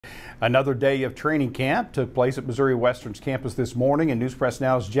Another day of training camp took place at Missouri Western's campus this morning, and News Press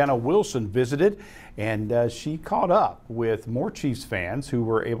Now's Jenna Wilson visited, and she caught up with more Chiefs fans who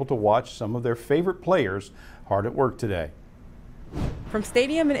were able to watch some of their favorite players hard at work today. From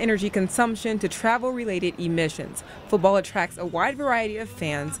stadium and energy consumption to travel-related emissions, football attracts a wide variety of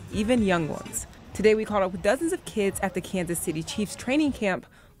fans, even young ones. Today we caught up with dozens of kids at the Kansas City Chiefs training camp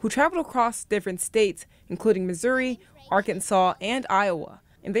who traveled across different states, including Missouri, Arkansas, and Iowa.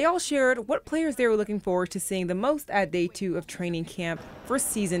 And they all shared what players they were looking forward to seeing the most at day 2 of training camp for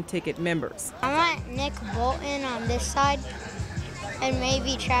season ticket members. I want Nick Bolton on this side and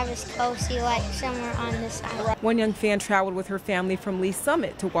maybe Travis Kelce like somewhere on this side. One young fan traveled with her family from Lee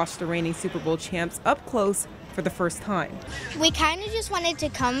Summit to watch the reigning Super Bowl champs up close for the first time. We kind of just wanted to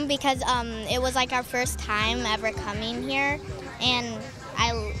come because it was like our first time ever coming here, and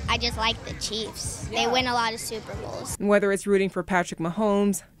I just like the Chiefs. They win a lot of Super Bowls. Whether it's rooting for Patrick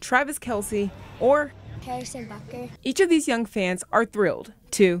Mahomes, Travis Kelce, or Harrison Butker, each of these young fans are thrilled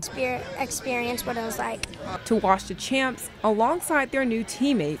to experience what it was like to watch the champs alongside their new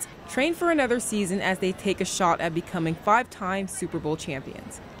teammates train for another season as they take a shot at becoming 5-time Super Bowl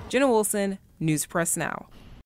champions. Jenna Wilson, News Press Now.